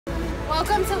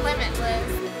Welcome to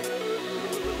Limitless.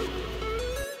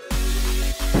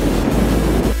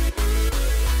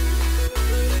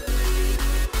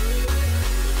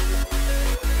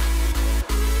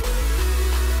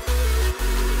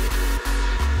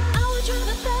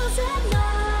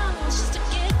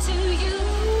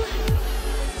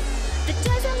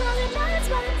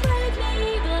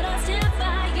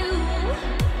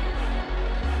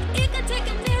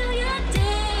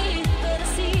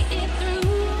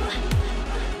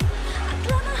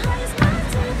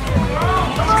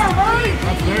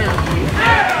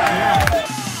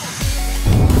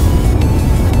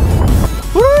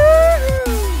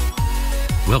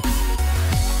 Welcome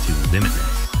to Limitless.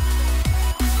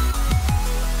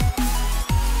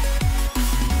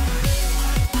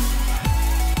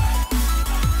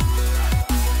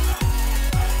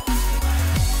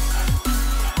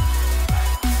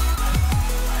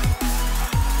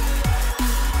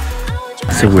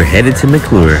 So we're headed to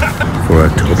McClure for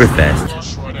Octoberfest.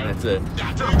 That's it.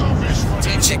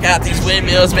 Dude, check out these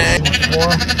windmills, man.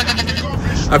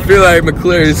 I feel like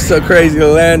McClure is so crazy to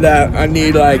land at. I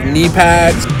need like knee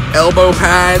pads, elbow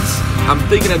pads. I'm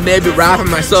thinking of maybe wrapping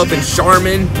myself in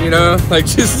Charmin, you know, like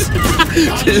just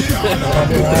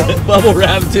bubble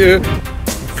wrap too.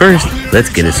 First, let's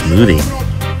get a smoothie.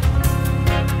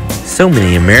 So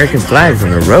many American flags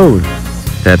on the road.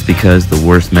 That's because the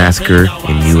worst massacre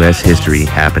in U.S. history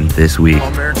happened this week.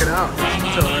 American out.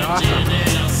 That's totally awesome.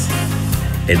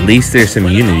 At least there's some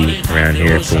unity around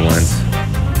here for once.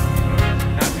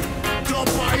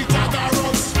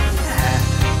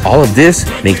 All of this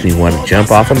makes me want to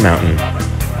jump off a mountain.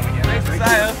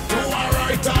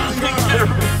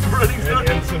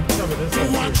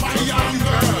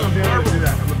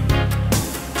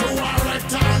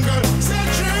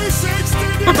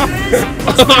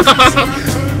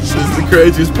 This is the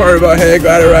craziest part about hang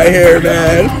glider right here,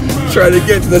 man. Trying to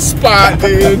get to the spot,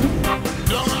 dude.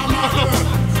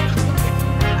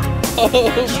 Oh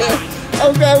man.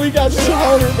 Oh god, we got this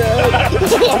harder, man.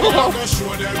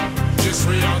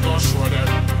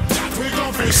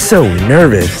 I'm so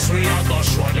nervous.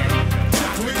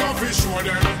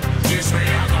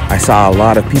 I saw a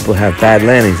lot of people have bad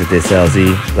landings at this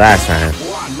LZ last time.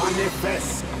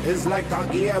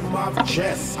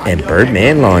 And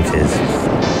Birdman launches.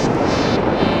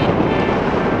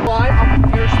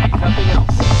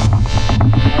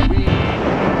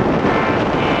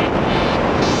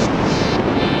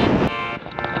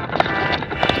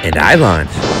 And I launch.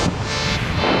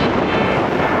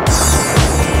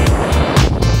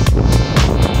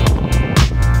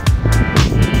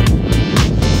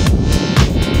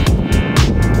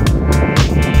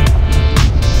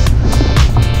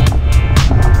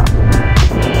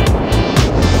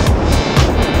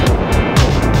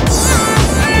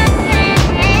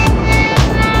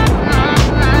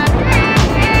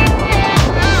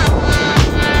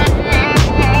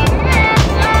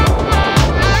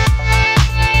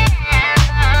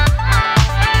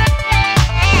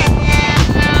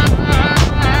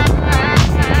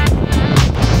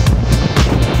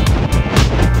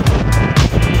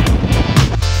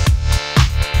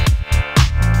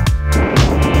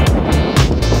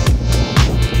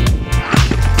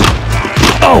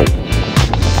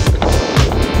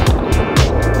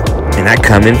 And I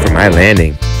come in for my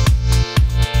landing.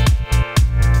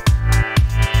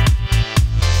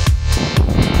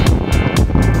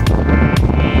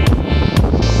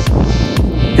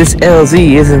 This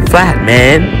LZ isn't flat,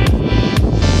 man.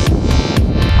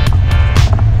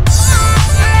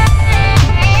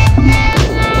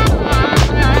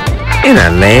 And I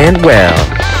land well.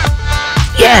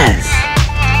 Yes!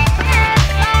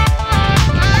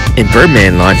 And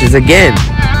Birdman launches again.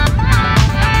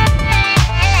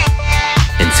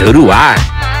 And so do I.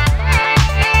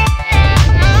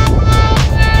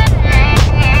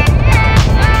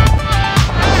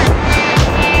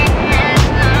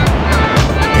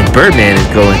 And Birdman is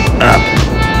going up.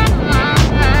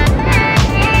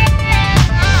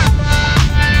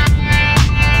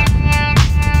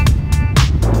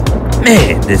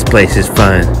 Man, this place is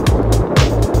fun.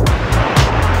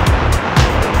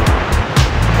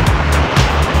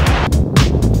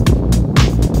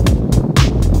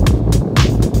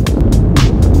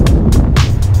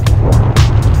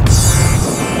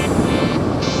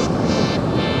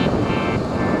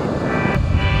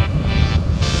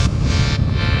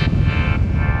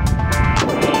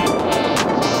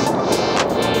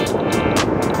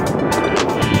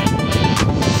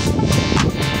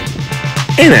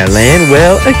 And I land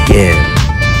well again.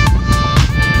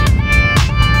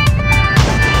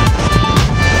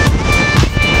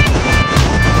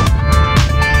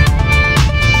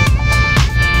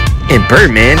 and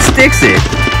Birdman sticks it.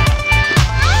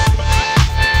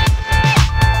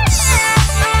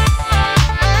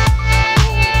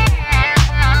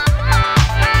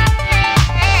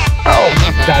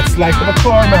 That's like the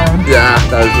McClure, man. Yeah,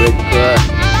 that was really cool.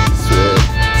 Sweet.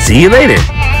 See you later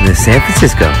in the San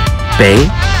Francisco Bay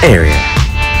Area.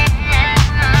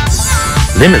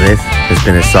 Limitless has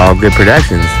been a Saul Good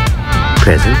Productions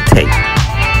presentation.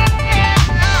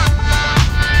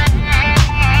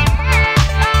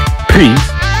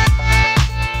 Peace.